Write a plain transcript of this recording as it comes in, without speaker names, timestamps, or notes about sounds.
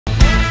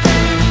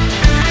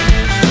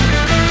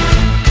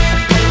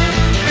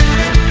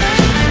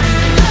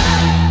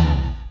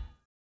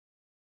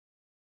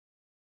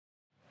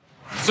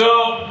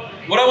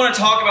what I want to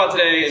talk about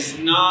today is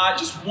not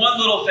just one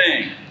little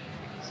thing,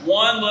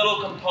 one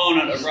little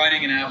component of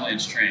riding an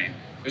avalanche train.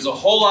 There's a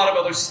whole lot of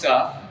other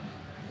stuff,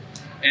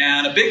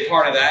 and a big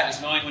part of that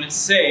is knowing when it's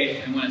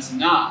safe and when it's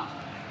not,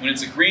 when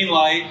it's a green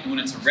light and when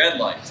it's a red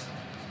light.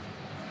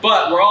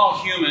 But we're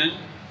all human,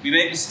 we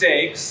make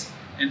mistakes,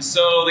 and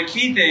so the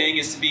key thing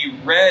is to be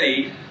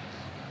ready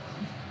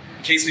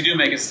in case we do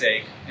make a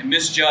mistake and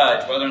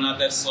misjudge whether or not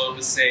that slope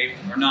is safe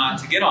or not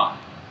to get on.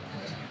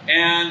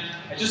 And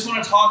I just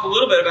want to talk a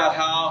little bit about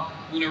how,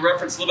 I'm going to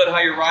reference a little bit how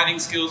your riding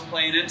skills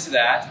playing into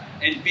that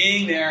and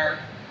being there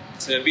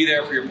to be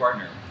there for your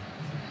partner.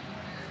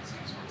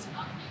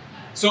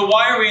 So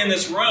why are we in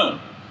this room?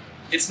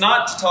 It's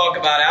not to talk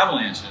about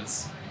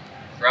avalanches,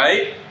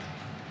 right?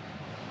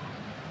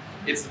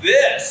 It's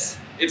this.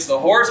 It's the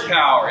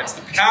horsepower. It's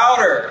the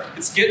powder.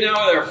 It's getting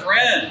out with our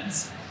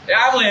friends. The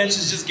avalanche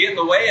is just getting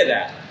in the way of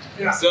that.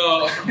 Yeah.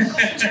 So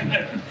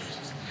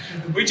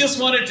we just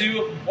want to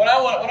do, what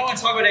I want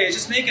to talk about today is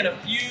just making a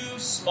few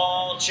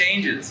small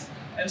changes.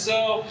 And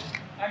so,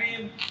 I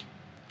mean,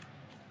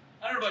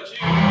 I don't know about you.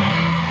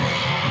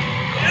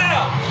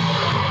 Yeah!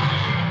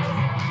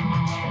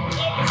 I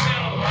love the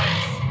sound of the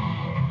lights.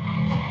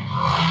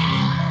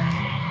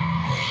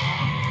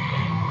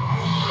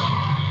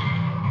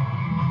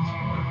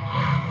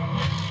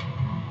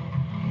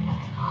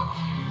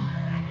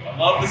 I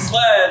love the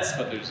sleds,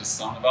 but there's just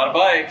something about a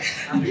bike.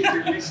 I'm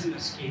introducing the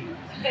ski.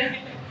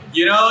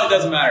 You know, it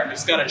doesn't matter. If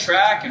it's got a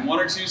track and one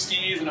or two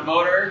skis and a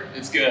motor,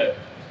 it's good.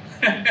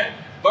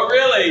 But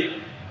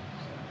really,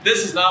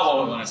 this is not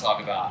what we want to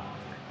talk about.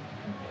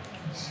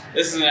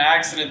 This is an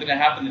accident that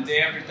happened the day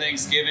after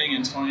Thanksgiving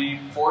in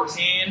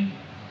 2014.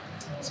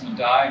 Someone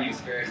died. He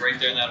was buried right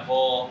there in that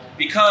hole.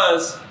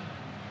 Because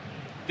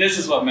this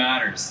is what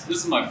matters. This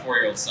is my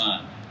 4-year-old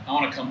son. I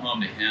want to come home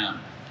to him.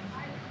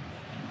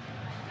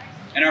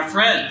 And our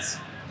friends,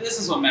 this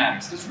is what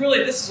matters. Because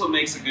really, this is what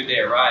makes a good day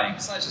of riding.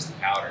 It's not just the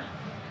powder.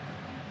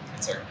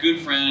 It's our good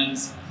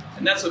friends,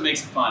 and that's what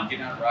makes it fun,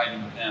 getting out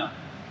riding with them.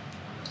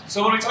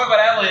 So when we talk about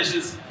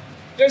avalanches,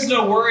 there's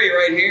no worry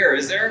right here,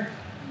 is there?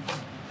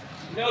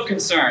 No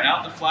concern.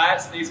 Out in the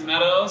flats, these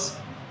meadows,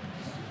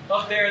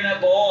 up there in that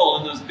bowl,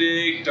 in those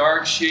big,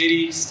 dark,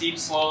 shady, steep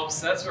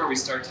slopes, that's where we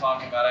start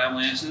talking about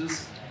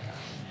avalanches.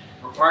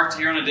 We're parked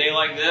here on a day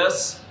like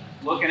this,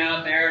 looking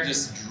out there,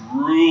 just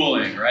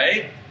drooling,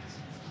 right?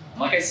 And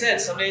like I said,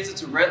 some days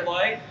it's a red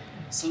light,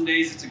 some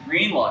days it's a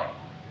green light.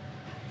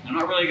 I'm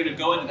not really going to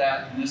go into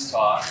that in this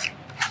talk,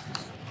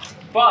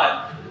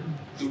 but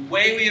the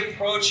way we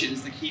approach it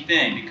is the key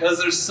thing, because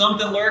there's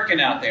something lurking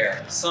out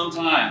there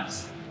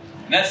sometimes,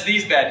 and that's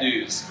these bad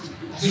dudes.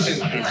 You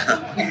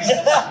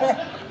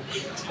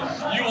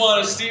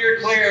want to steer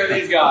clear of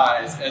these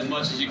guys as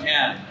much as you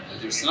can.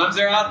 Sometimes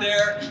they're out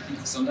there,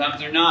 sometimes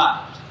they're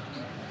not.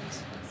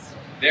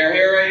 They're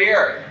here right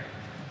here.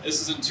 This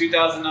was in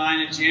 2009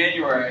 in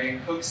January in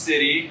Cook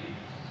City.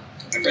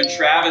 My friend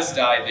Travis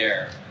died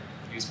there.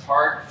 His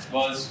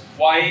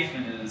wife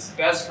and his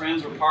best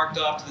friends were parked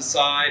off to the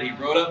side. He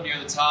rode up near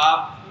the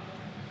top.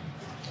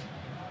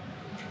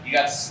 He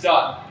got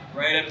stuck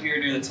right up here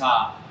near the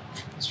top.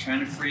 He was trying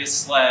to free his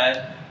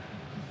sled.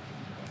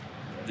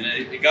 And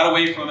it got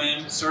away from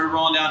him, started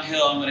rolling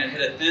downhill, and when it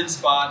hit a thin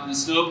spot in the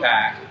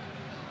snowpack,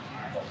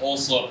 the whole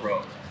slope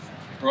broke.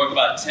 It broke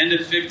about 10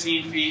 to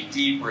 15 feet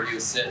deep where he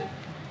was sitting.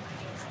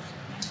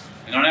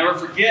 And I'll never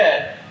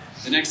forget,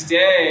 the next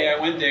day I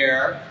went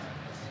there.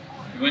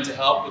 We went to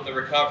help with the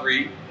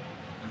recovery.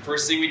 And the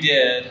first thing we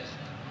did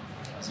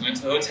was we went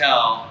to the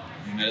hotel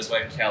and we met his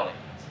wife, Kelly.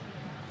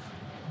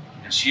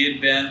 And she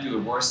had been through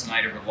the worst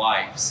night of her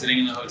life, sitting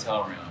in the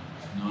hotel room,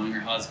 knowing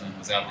her husband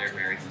was out there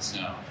buried in the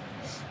snow.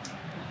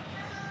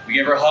 We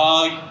gave her a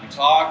hug, we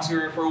talked to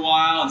her for a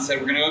while and said,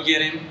 we're going to go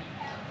get him.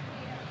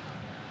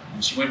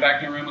 And she went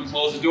back in the room and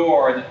closed the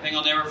door. And the thing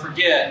I'll never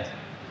forget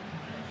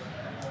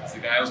is the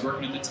guy I was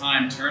working at the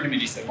time turned to me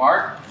and he said,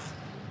 Mark,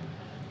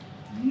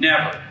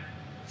 never.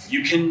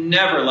 You can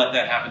never let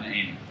that happen to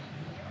Amy.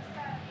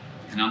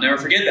 And I'll never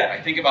forget that. I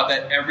think about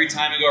that every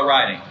time I go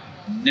riding.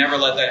 Never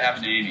let that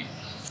happen to Amy.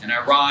 And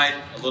I ride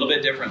a little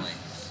bit differently.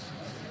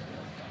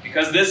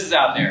 Because this is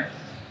out there.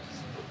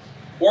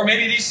 Or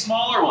maybe these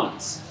smaller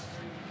ones.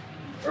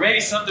 Or maybe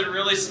something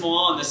really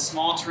small in this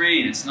small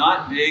terrain. It's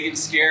not big and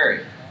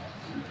scary.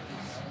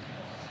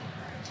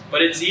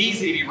 But it's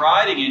easy to be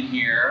riding in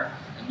here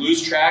and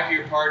lose track of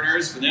your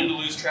partners, for them to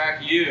lose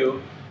track of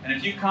you. And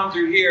if you come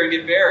through here and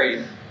get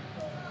buried,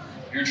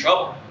 you're in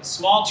trouble.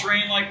 Small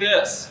terrain like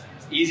this,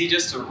 it's easy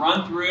just to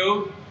run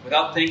through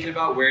without thinking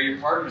about where your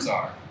partners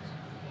are.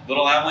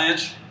 Little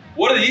avalanche.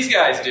 What do these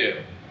guys do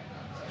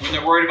when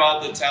they're worried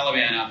about the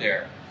Taliban out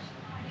there?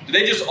 Do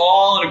they just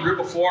all in a group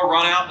of 4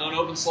 run out on an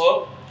open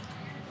slope?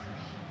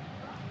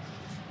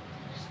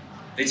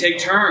 They take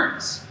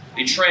turns.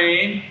 They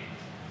train.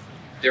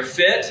 They're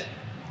fit.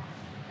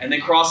 And they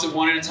cross it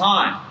one at a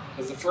time.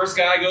 Because the first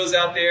guy goes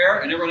out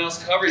there and everyone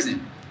else covers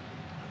him.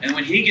 And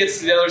when he gets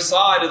to the other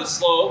side of the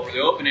slope, or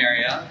the open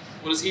area,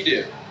 what does he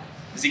do?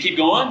 Does he keep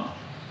going?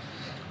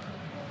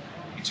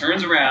 He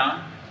turns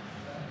around,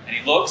 and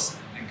he looks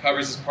and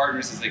covers his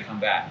partners as they come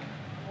back.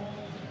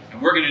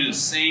 And we're going to do the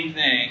same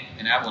thing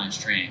in avalanche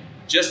training,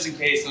 just in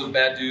case those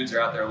bad dudes are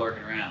out there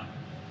lurking around.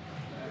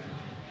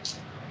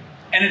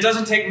 And it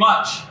doesn't take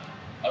much.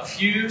 A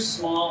few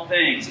small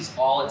things is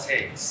all it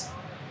takes.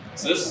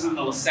 So this is in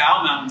the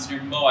LaSalle Mountains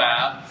near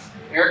Moab.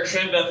 Eric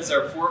Trinbeth is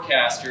our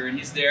forecaster, and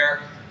he's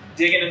there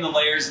digging in the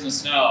layers in the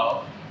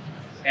snow.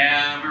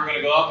 And we were going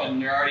to go up,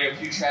 and there are already a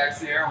few tracks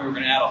there, and we were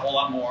going to add a whole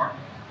lot more.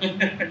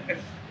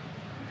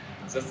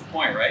 So that's the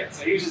point, right?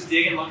 So he was just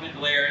digging, looking at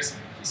the layers.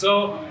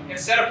 So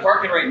instead of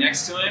parking right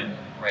next to him,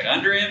 right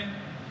under him,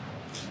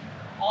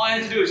 all I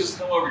had to do was just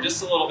come over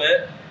just a little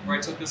bit where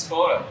I took this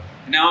photo.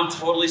 And now I'm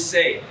totally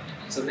safe.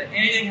 So if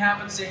anything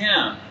happens to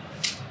him,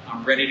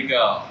 I'm ready to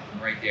go.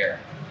 I'm right there.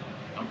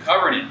 I'm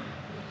covering him.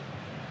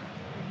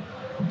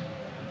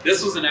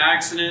 This was an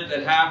accident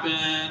that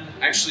happened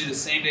actually the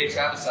same day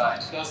Travis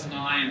died,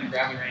 2009 in the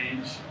Gravity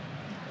Range.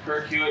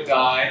 Kirk Hewitt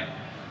died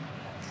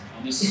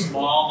on this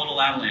small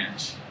little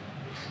avalanche.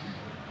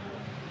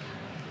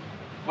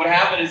 What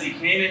happened is he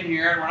came in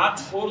here, and we're not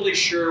totally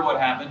sure what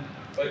happened,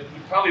 but he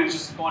probably was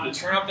just going to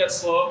turn up that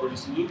slope or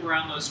just loop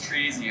around those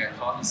trees, and he got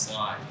caught in the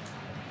slide.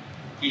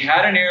 He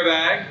had an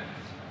airbag.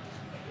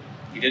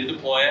 He didn't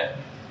deploy it.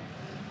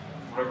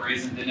 For whatever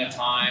reason, didn't have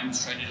time.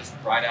 Was trying to just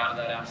ride out of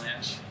that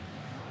avalanche.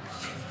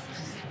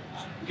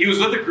 He was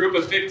with a group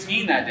of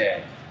 15 that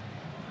day.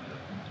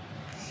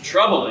 The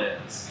trouble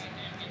is,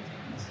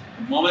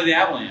 the moment of the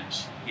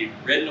avalanche, he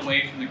had ridden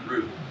away from the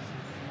group.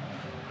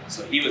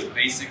 So he was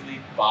basically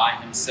by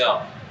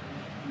himself.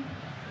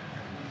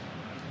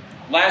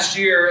 Last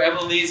year,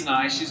 Evelyn Lees and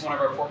I, she's one of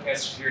our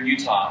forecasters here in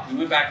Utah, we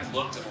went back and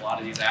looked at a lot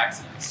of these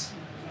accidents.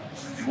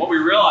 And what we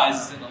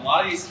realized is that in a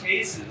lot of these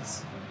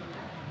cases,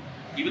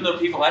 even though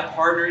people had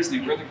partners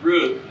and they were in the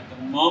group, at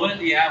the moment of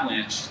the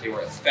avalanche, they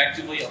were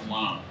effectively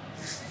alone.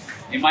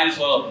 They might as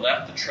well have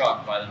left the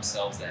truck by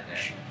themselves that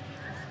day.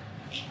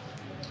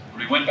 When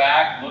we went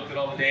back and looked at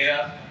all the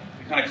data,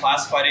 we kind of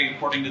classified it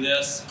according to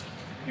this.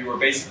 You were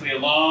basically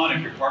alone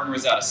if your partner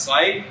was out of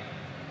sight.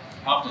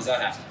 How often does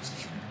that happen?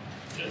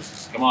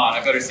 Come on,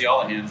 I better see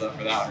all the hands up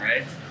for that one,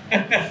 right?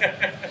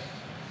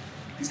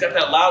 He's got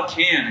that loud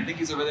can. I think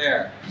he's over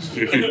there.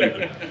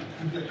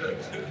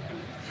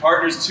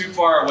 Partner's too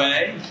far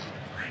away.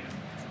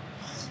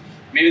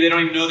 Maybe they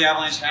don't even know the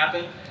avalanche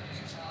happened.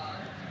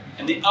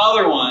 And the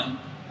other one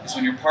is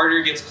when your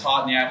partner gets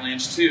caught in the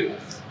avalanche too.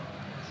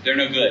 They're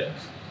no good.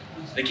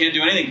 They can't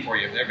do anything for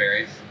you if they're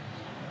buried.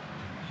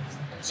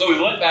 So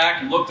we went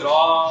back and looked at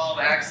all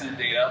the accident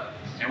data,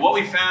 and what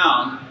we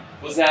found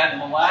was that in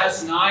the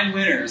last 9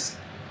 winters,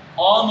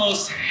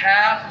 almost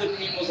half the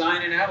people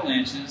dying in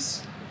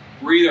avalanches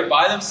were either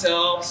by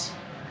themselves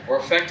or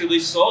effectively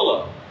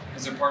solo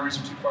because their partners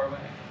are too far away.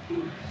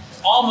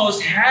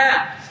 Almost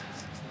half.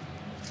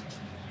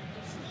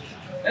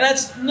 And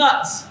that's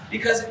nuts,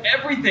 because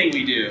everything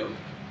we do,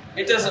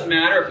 it doesn't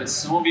matter if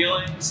it's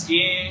snowmobiling,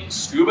 skiing,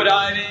 scuba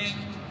diving,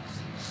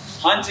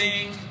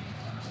 hunting,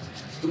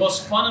 the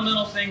most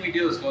fundamental thing we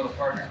do is go to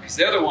partner, because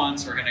they're the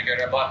ones who are going to get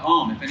our butt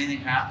home if anything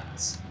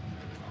happens.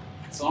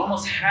 So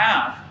almost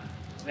half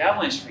of the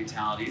avalanche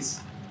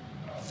fatalities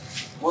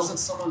wasn't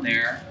someone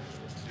there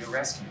to do a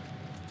rescue.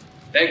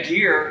 That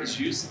gear is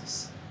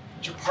useless,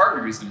 but your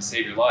partner is going to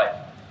save your life.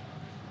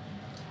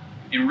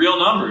 In real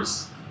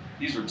numbers,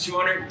 these were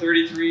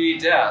 233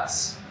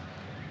 deaths.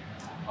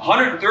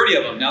 130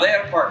 of them, now they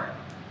had a partner.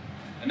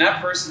 And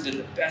that person did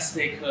the best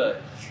they could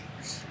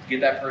to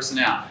get that person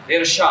out. They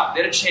had a shot,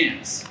 they had a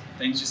chance.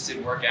 Things just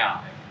didn't work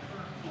out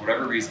for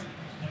whatever reason.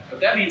 But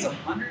that means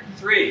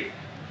 103,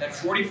 that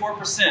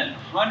 44%,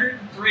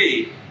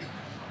 103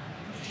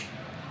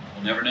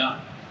 will never know.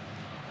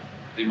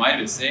 They might have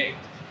been saved.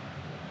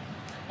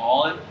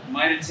 All it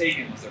might have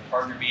taken was their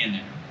partner being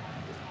there.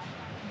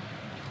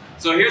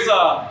 So here's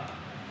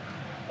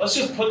let's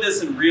just put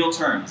this in real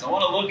terms. I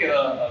want to look at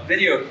a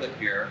video clip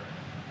here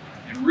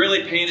and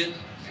really paint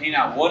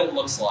out what it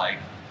looks like.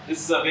 This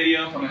is a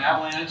video from an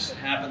avalanche that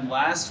happened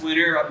last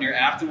winter up near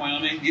Afton,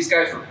 Wyoming. These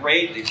guys were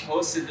great. They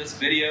posted this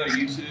video to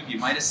YouTube. You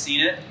might have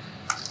seen it.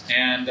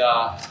 And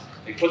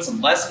they put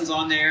some lessons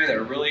on there that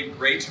are really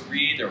great to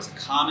read. There was a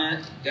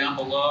comment down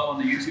below on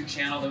the YouTube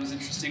channel that was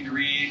interesting to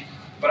read.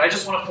 But I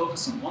just want to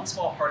focus on one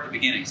small part at the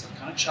beginning, so I've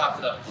kind of chopped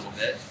it up a little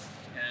bit.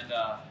 And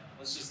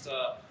let's just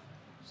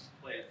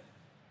play it.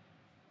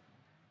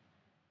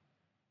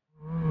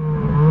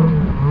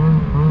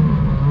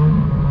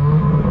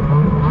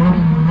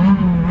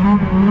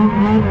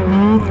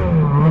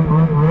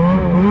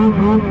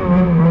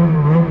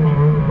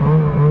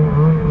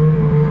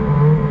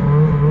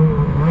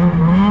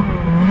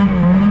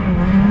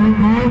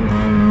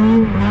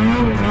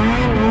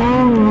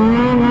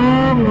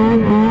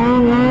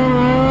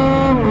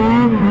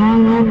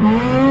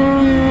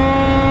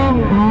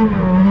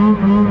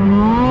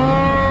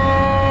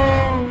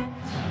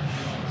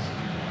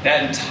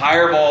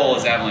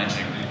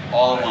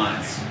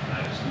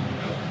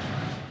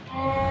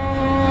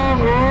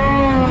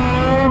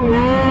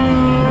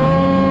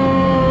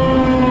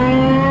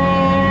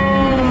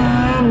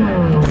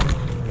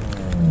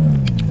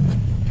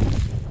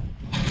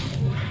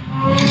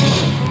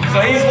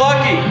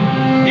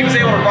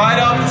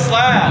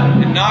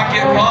 not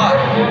get caught.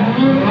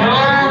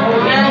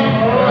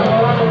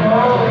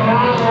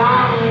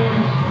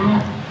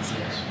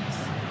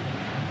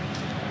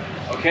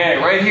 Okay,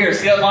 right here,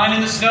 see that line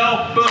in the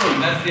snow?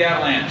 Boom, that's the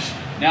avalanche.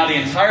 Now the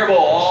entire bowl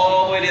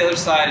all the way to the other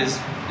side is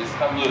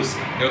cut loose.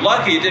 They're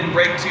lucky it didn't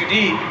break too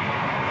deep.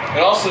 It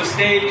also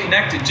stayed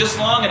connected just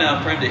long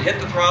enough for him to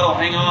hit the throttle,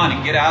 hang on,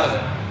 and get out of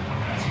it.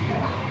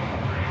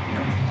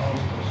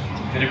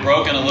 If it had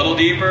broken a little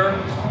deeper,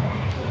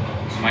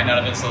 he might not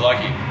have been so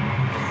lucky.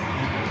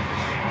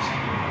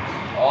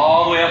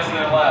 All the way up to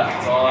their left,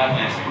 it's all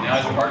avalanche. Now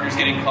his partner's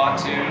getting caught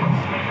too.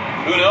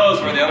 Who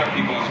knows where the other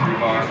people in the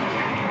group are?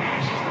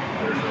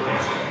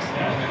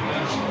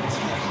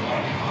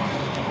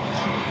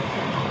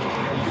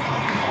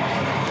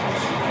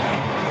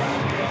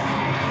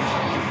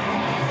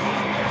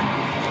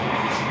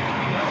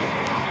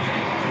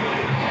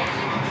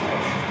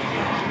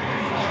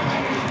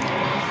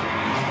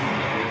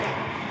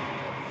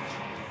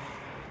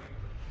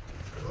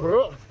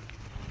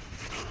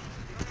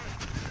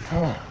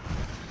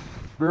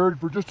 Buried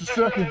for just a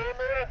second.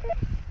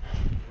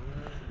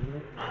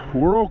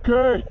 We're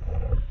okay.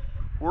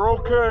 We're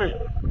okay.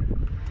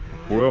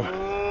 Well,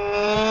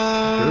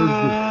 there's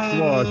the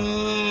slide.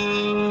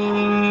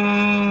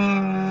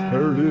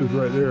 There it is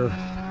right there.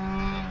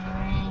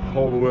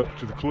 All the way up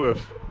to the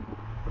cliff.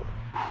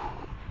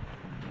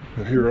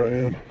 And here I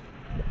am.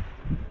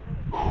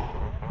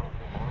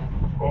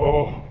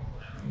 Oh.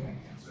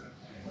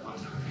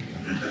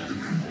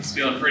 He's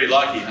feeling pretty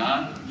lucky,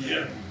 huh?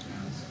 Yeah.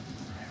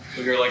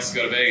 Who here likes to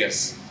go to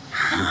Vegas?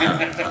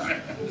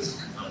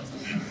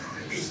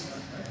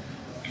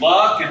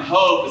 Luck and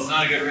hope is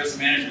not a good risk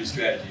management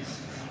strategy.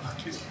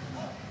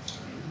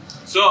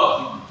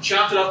 So,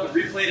 chopped it up and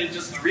replay it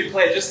just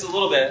a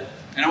little bit,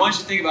 and I want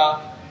you to think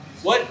about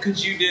what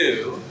could you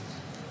do?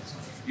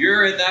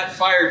 You're in that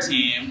fire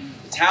team,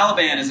 the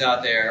Taliban is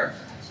out there.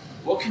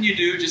 What can you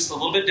do just a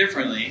little bit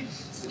differently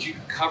so that you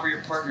can cover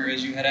your partner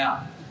as you head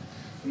out?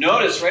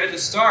 Notice right at the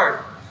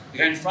start, the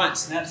guy in front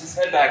snaps his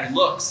head back and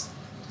looks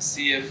to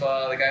see if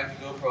the guy with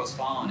the GoPro is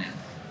following him.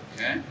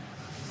 Okay?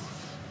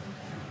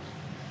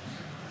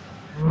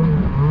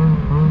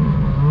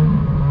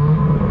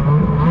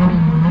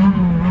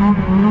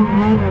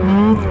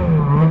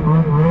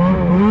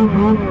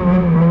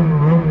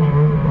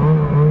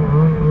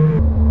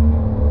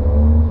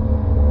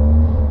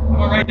 How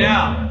about right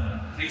now?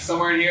 I think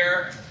somewhere in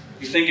here,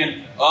 you're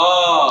thinking,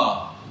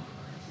 oh,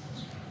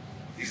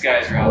 these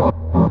guys are out there.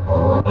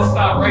 Let's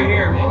stop right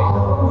here, maybe.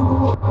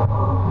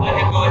 Let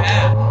him go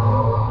ahead.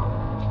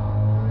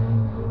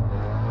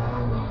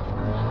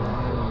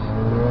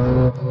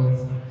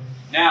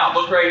 Now,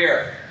 look right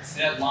here.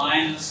 See that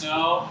line in the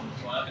snow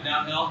going up and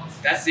downhill?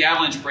 That's the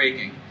avalanche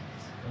braking.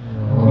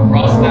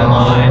 Across that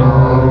line.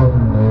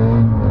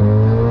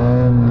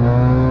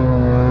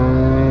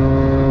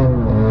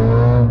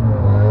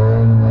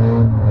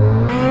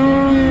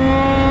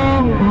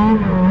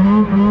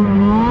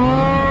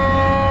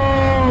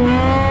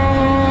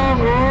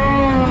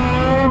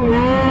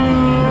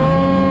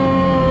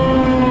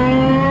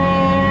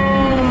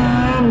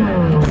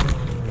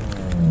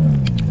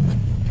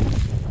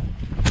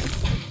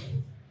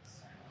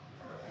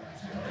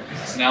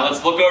 Now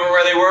let's look over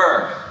where they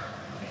were.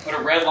 Put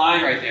a red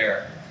line right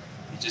there.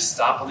 You just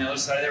stop on the other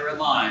side of that red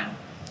line.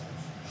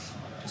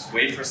 Just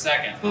wait for a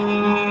second.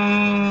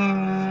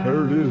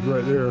 There it is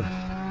right there.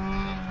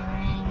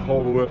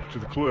 All the way up to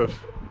the cliff.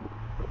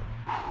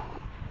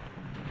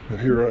 And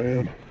here I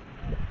am.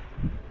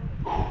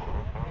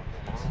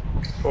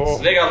 Oh.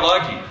 So they got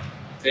lucky.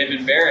 If they'd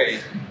been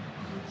buried,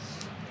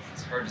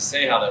 it's hard to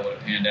say how that would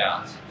have panned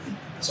out.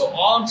 So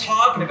all I'm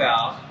talking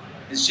about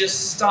is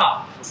just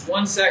stop for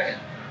 1 second.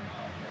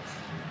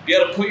 Be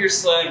able to put your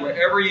sled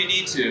wherever you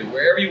need to,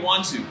 wherever you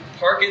want to.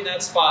 Park it in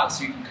that spot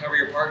so you can cover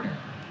your partner.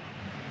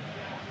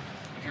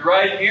 If you're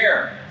riding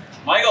here,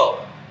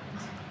 Michael.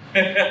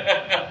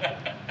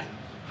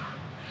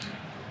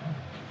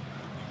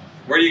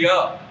 Where do you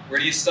go?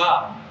 Where do you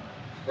stop?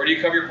 Where do you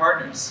cover your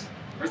partners?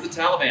 Where's the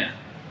Taliban?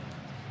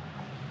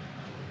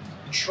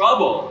 The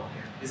trouble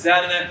is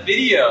that in that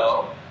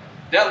video,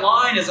 that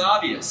line is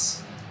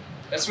obvious.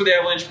 That's where the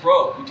avalanche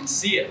broke. We can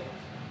see it.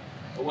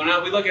 But when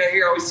we look at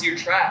here, all we see are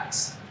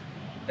tracks.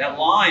 That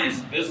line is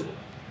invisible.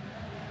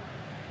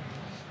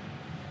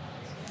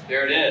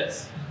 There it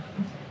is.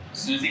 As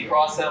soon as he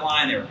crossed that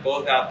line, they were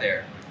both out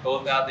there.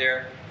 Both out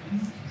there.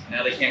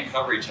 Now they can't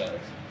cover each other.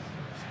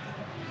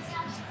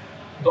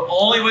 The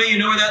only way you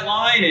know where that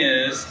line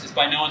is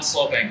by knowing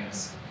slope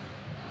angles.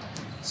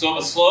 So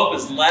if a slope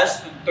is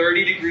less than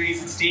 30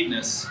 degrees in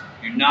steepness,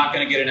 you're not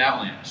going to get an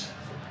avalanche.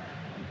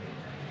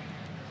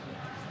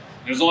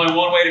 There's only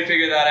one way to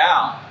figure that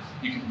out.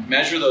 You can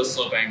measure those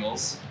slope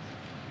angles.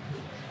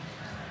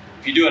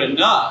 If you do it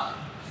enough,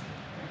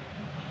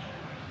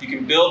 you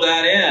can build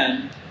that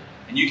in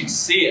and you can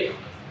see it.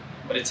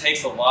 But it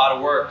takes a lot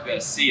of work to be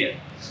able to see it,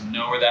 to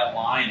know where that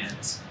line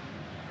is.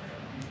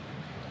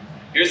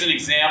 Here's an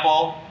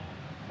example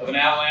of an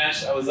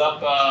avalanche. I was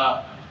up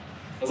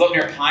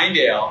near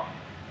Pinedale,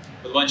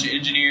 with a bunch of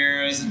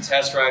engineers and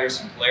test riders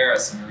from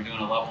Polaris, and we were doing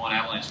a level 1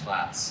 avalanche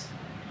class.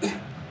 It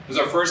was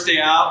our first day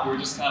out. We were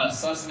just kind of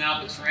sussing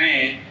out the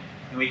terrain,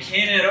 and we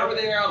came in over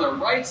there on the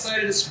right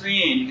side of the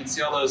screen. You can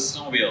see all those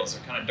snowmobiles.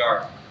 They're kind of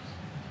dark.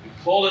 We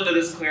pulled into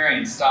this clearing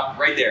and stopped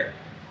right there.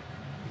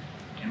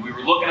 And we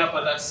were looking up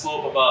at that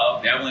slope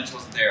above. The avalanche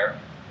wasn't there.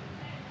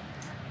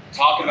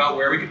 Talking about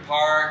where we could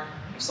park.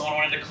 If someone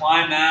wanted to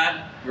climb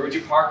that, where would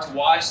you park to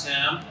watch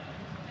them?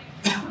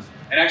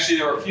 And actually,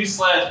 there were a few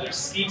sleds with their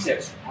ski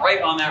tips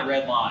right on that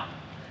red line.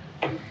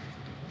 A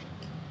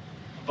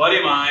buddy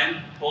of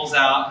mine pulls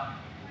out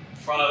in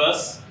front of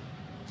us,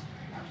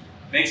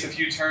 makes a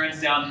few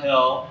turns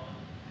downhill,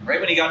 and right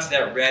when he got to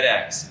that red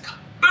X,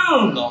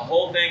 boom, the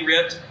whole thing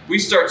ripped. We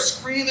start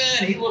screaming,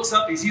 he looks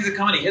up, he sees it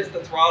coming, he hits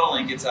the throttle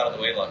and gets out of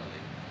the way, luckily.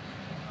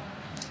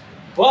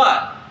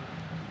 But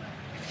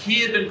if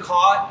he had been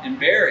caught and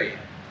buried,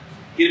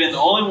 he'd have been the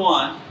only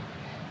one,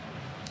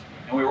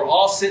 and we were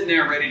all sitting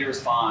there ready to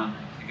respond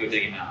and go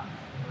dig him out.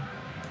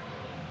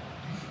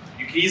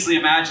 You can easily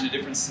imagine a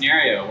different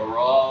scenario where we're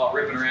all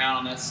ripping around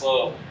on that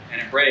slope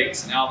and it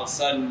breaks, and now all of a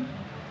sudden,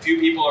 a few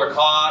people are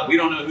caught, we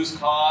don't know who's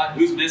caught,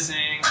 who's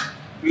missing,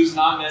 who's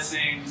not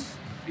missing.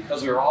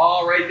 Because we were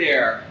all right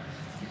there,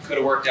 it could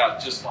have worked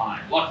out just fine.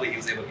 Luckily, he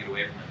was able to get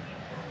away from it.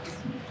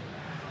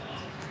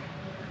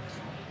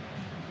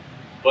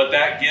 But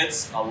that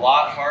gets a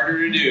lot harder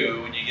to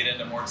do when you get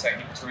into more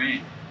technical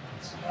terrain.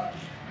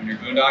 When you're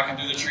boondocking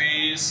through the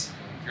trees,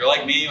 if you're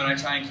like me, when I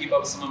try and keep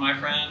up with some of my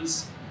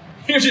friends,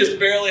 you're just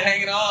barely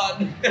hanging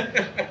on.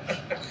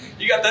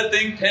 You got that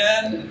thing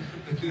pinned.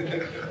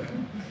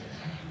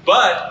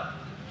 But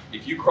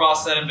if you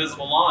cross that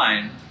invisible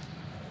line,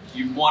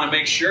 you want to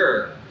make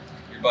sure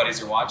your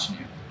buddies are watching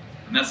you.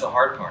 And that's the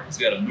hard part, is to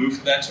be able to move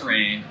through that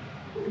terrain,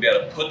 to be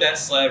able to put that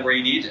sled where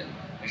you need it.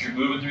 As you're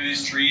moving through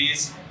these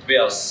trees, to be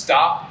able to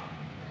stop,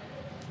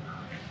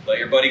 let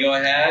your buddy go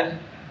ahead,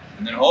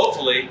 and then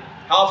hopefully,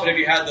 how often have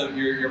you had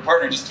your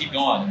partner just keep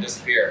going and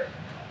disappear?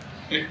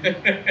 Hey,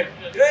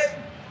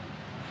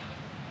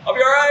 I'll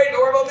be all right,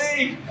 don't worry about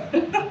me.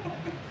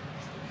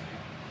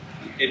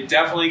 It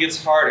definitely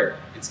gets harder.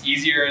 It's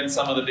easier in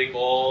some of the big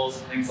bowls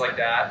and things like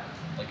that.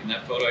 Like in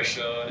that photo I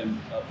showed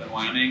up in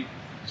Wyoming.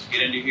 As you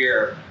get into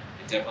here,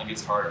 it definitely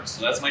gets harder.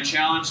 So that's my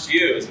challenge to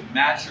you, is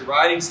match your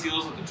riding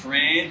skills with the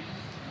terrain.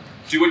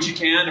 Do what you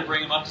can to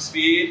bring them up to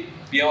speed.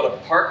 Be able to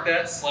park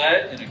that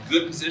sled in a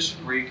good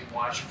position where you can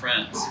watch your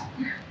friends.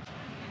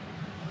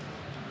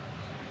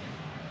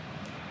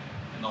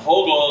 And the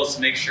whole goal is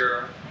to make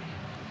sure,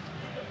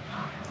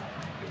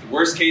 if the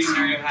worst case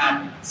scenario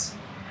happens,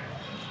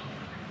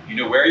 you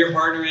know where your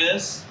partner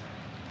is,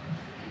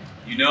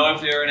 you know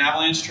if they're an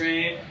avalanche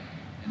terrain,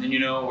 and then you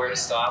know where to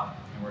stop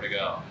and where to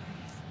go.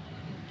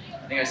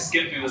 I think I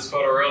skipped through this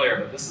photo earlier,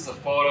 but this is a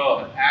photo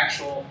of an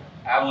actual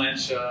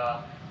avalanche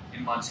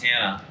in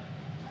Montana.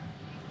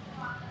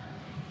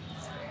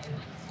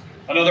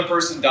 Another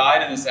person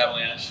died in this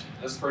avalanche.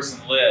 This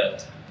person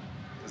lived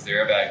because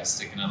their airbag was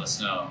sticking out of the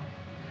snow.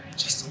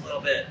 Just a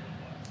little bit.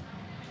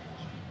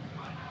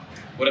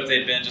 What if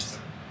they'd been just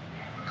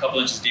a couple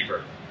inches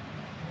deeper?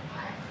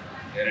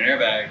 If they had an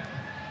airbag,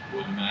 it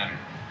wouldn't matter.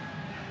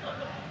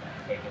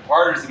 But if the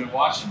partners had been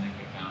watching, they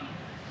could have found him.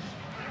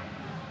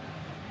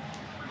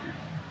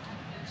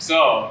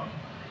 So,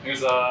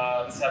 this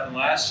happened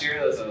last year.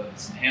 There's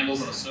some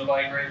handles on a snow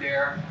bike right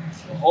there.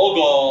 The whole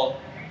goal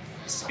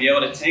is to be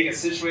able to take a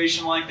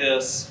situation like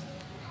this,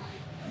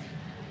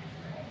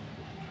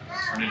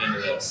 turn it into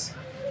this.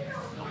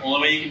 The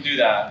only way you can do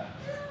that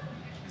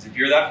is if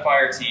you're that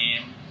fire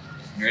team,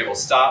 and you're able to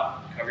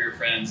stop, cover your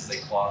friends as they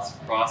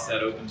cross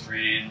that open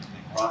terrain,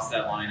 and cross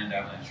that line into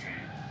avalanche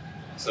terrain.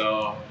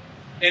 So,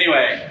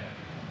 anyway,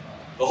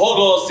 the whole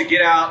goal is to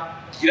get out,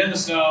 get in the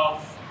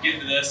snow, get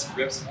into this, and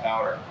rip some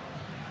powder.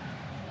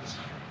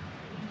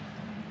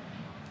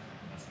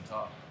 That's the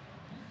talk.